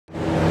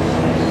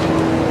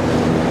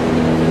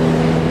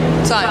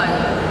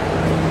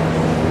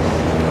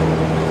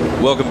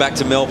Welcome back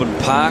to Melbourne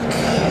Park.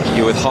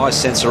 You're with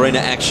Hisense Arena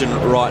action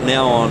right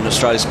now on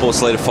Australia's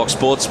sports leader Fox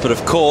Sports. But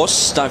of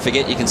course, don't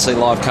forget you can see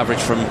live coverage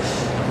from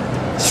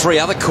 3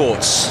 other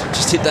courts.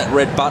 Just hit that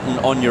red button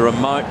on your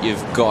remote.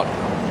 You've got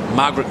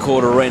Margaret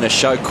Court Arena,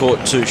 Show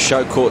Court 2,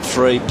 Show Court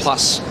 3,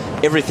 plus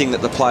everything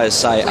that the players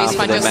say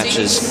after their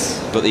matches.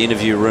 Got the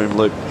interview room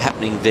loop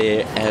happening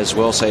there as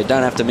well, so you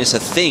don't have to miss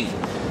a thing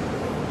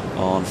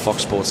on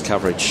Fox Sports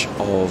coverage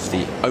of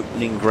the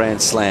opening Grand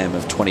Slam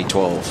of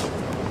 2012.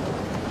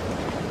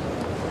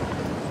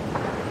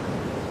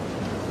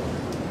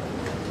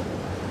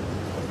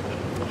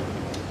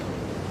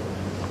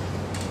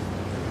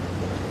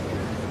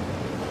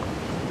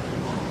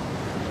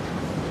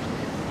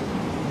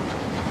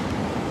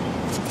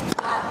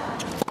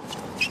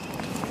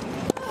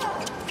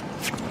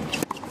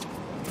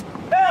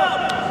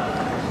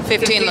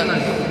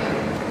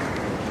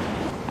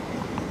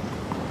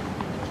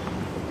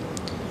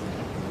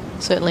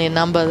 Certainly a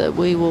number that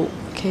we will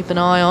keep an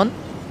eye on.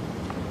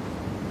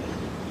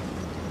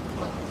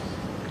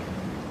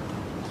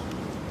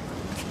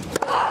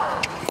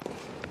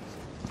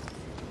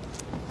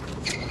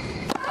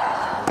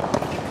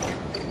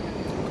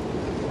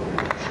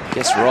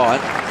 Guess right.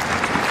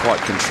 Quite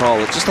control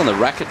it. Just on the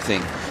racket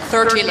thing.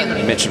 13.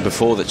 You mentioned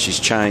before that she's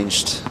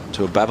changed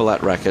to a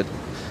Babolat racket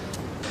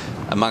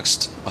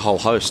amongst a whole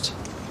host,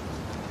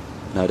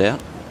 no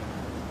doubt.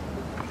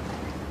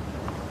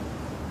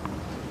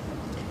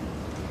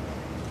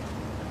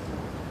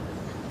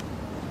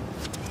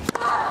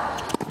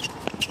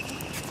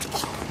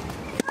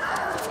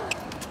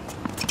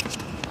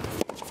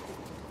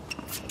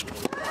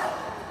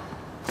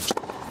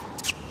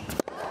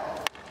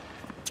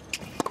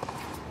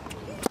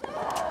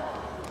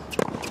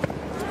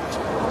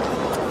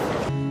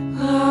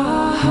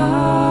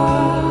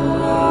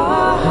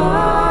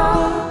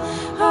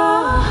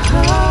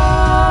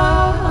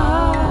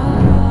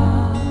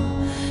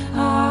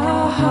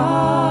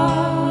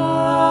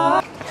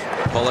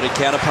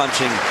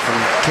 Counter-punching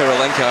from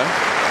Kirilenko.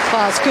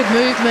 Oh, it's good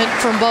movement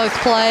from both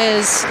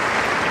players.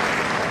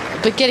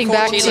 But getting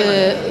back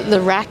to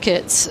the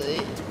rackets,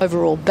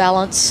 overall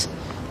balance,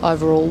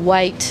 overall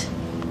weight,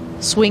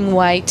 swing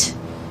weight,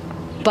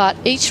 but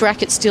each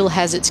racket still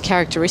has its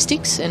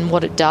characteristics and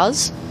what it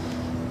does.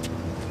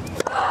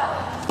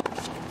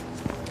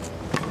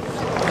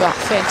 Oh,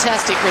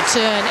 fantastic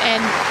return.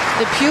 And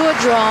the pure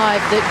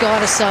drive that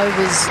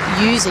Gajdosova's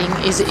using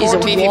is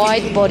a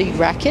wide-bodied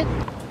racket.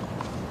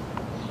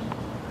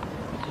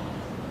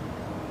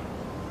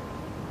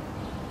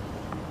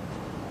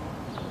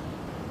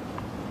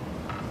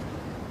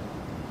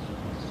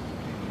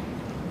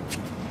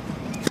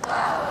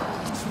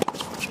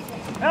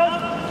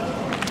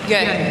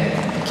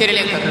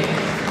 Kirilenko.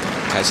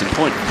 Case in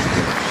point.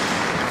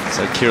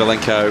 So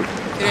Kirilenko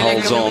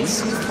holds on.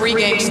 3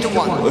 games to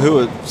 1. Who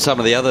are some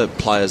of the other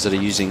players that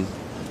are using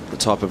the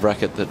type of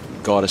racket that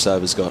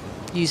Gajdosova's got?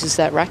 Uses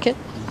that racket.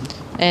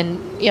 And,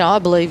 you know, I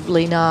believe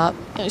Lena,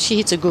 she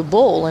hits a good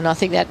ball, and I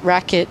think that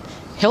racket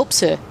helps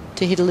her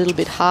to hit a little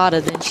bit harder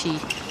than she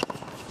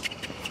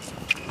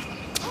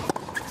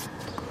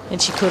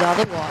could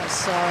otherwise.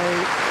 So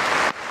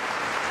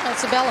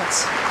that's a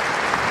balance.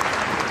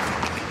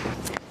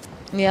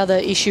 And the other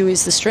issue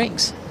is the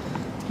strings.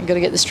 You've got to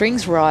get the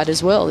strings right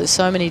as well. There's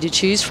so many to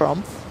choose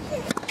from.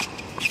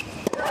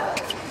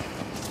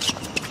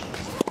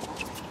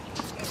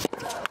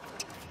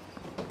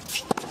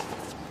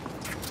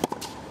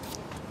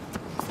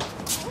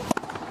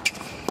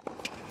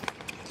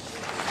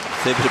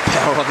 Fair bit of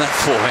power on that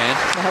forehand.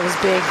 That was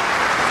big.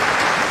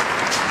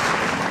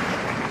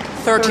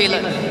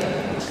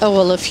 13. Oh,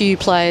 well, a few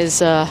players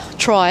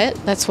try it.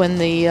 That's when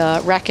the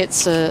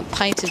rackets are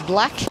painted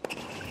black.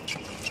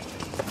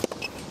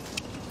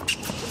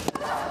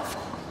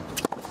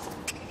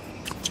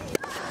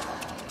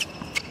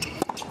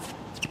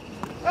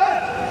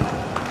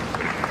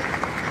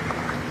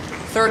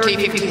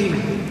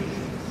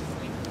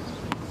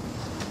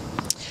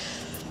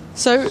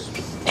 So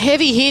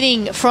heavy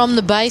hitting from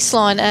the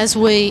baseline as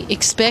we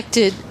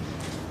expected.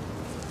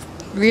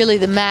 Really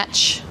the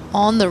match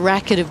on the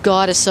racket of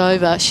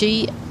Gajdosova.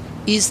 She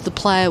is the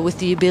player with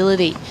the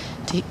ability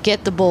to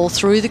get the ball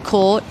through the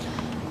court.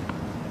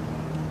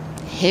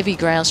 Heavy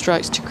ground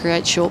strokes to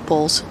create short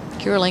balls.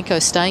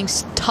 Kirilenko staying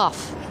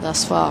tough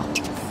thus far.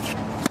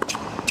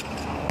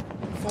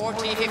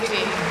 14-15.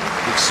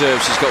 Big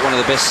serve. She's got one of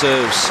the best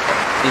serves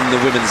in the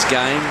women's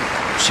game.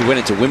 She went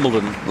into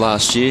Wimbledon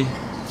last year.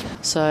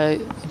 So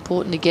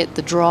important to get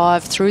the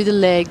drive through the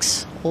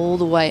legs all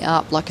the way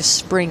up like a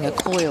spring, a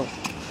coil.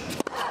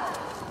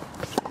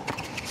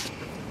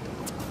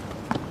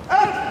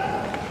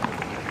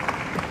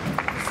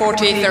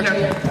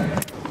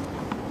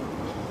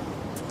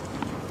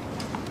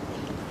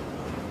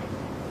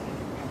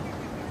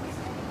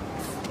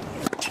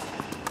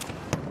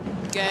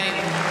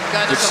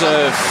 Good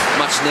serve,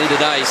 much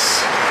needed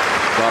ace.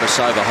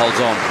 Gajdosova holds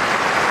on.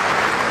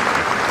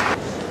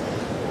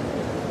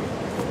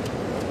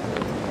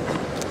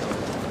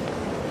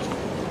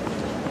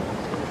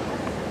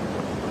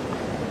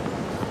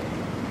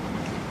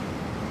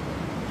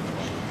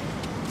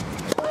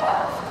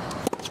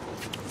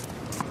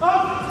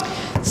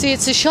 See,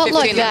 it's a shot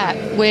like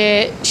that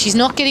where she's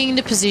not getting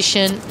into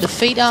position, the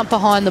feet aren't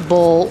behind the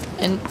ball,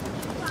 and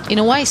in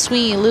a way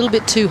swinging a little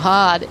bit too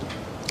hard.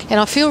 And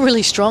I feel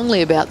really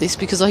strongly about this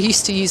because I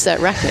used to use that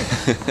racket.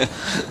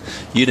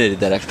 You needed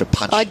that extra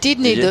punch. I did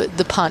need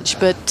the punch,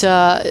 but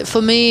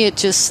for me, I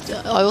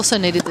also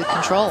needed the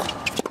control.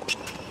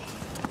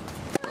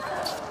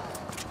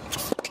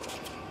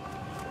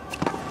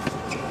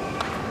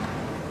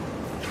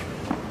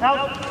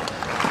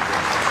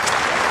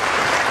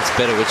 It's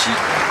better when she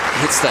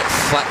hits that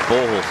flat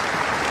ball.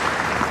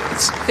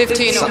 It's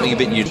 15 something a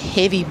bit new.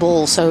 Heavy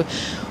ball, so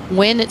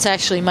when it's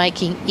actually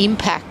making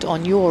impact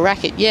on your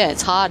racket, yeah,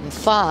 it's hard and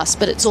fast,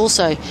 but it's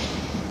also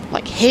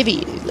like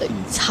heavy.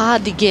 It's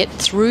hard to get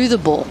through the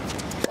ball.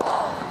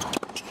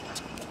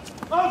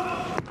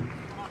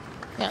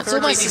 Yeah, it's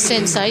almost the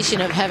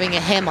sensation of having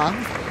a hammer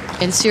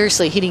and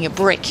seriously hitting a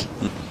brick.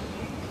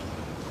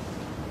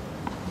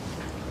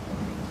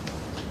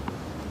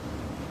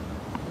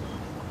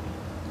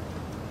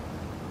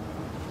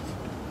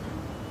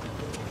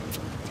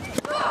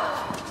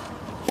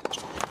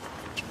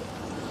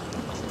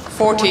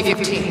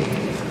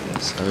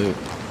 So, So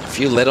a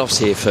few let-offs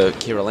here for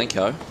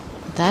Kirilenko.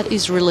 That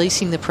is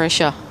releasing the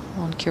pressure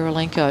on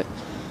Kirilenko.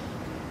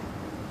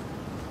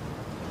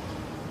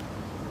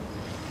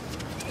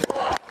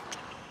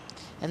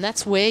 And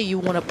that's where you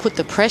want to put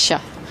the pressure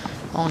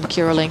on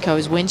Kirilenko,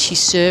 is when she's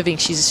serving.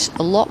 She's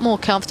a lot more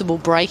comfortable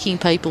breaking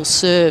people's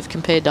serve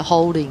compared to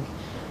holding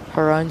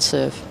her own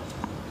serve.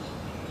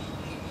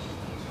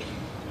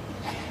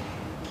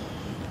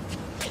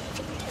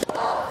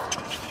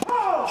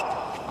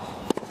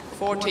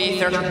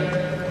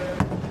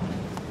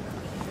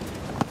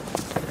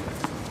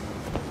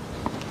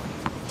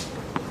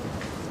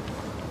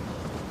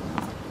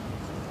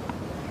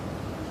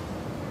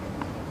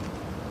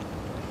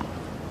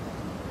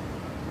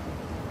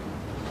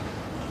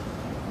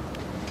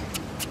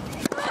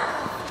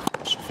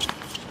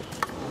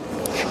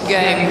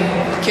 Game,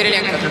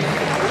 Kirilenko.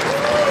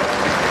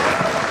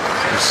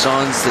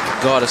 Signs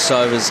that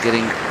Gajdosova's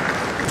getting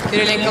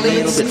Kirilenko a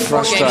little leads bit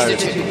 4 games to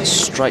 2. frustrated.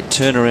 Straight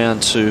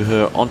turnaround to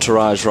her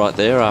entourage right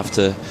there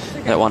after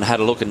that one had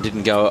a look and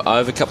didn't go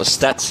over. A couple of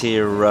stats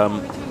here,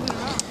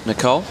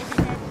 Nicole.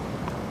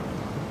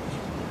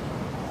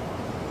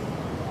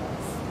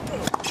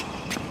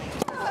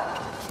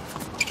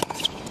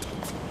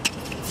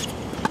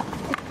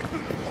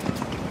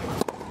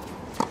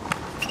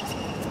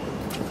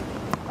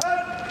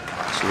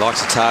 She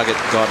likes to target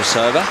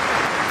Gajdosova.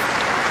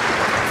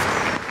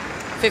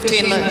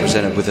 15 left.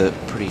 Presented with a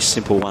pretty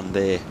simple one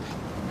there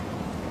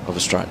of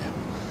Australia.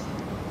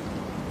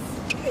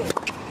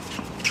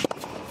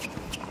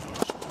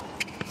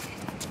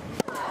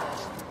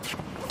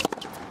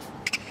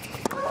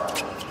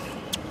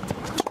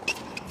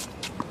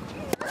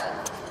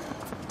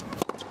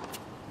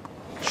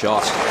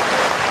 Shot.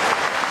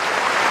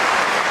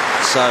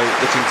 So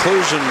the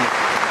conclusion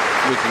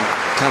we can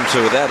come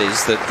to with that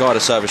is that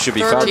Gajdosova should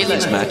be favourite in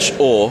this match,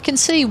 or... You can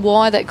see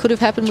why that could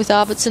have happened with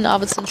Arvidsson.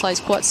 Arvidsson plays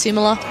quite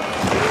similar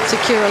to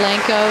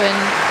Kirilenko,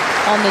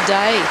 and on the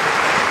day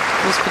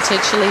was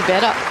potentially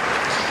better.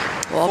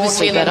 Well,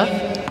 obviously better.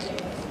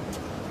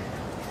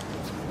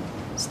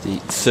 It's the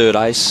third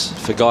ace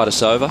for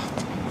Gajdosova.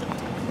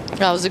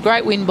 That was a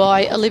great win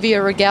by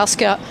Olivia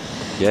Rogowska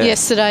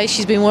yesterday.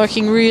 She's been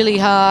working really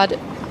hard,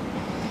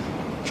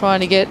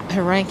 trying to get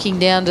her ranking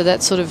down to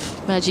that sort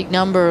of magic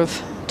number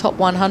of top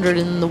 100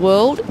 in the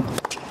world.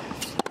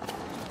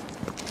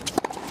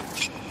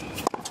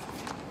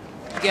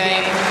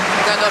 Game,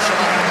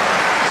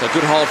 Gajdosova. So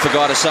good hold for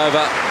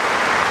Gajdosova.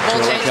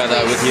 Kirilenko,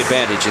 though, with the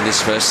advantage in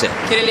this first set.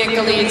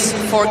 Kirilenko leads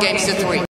 4 games to 3.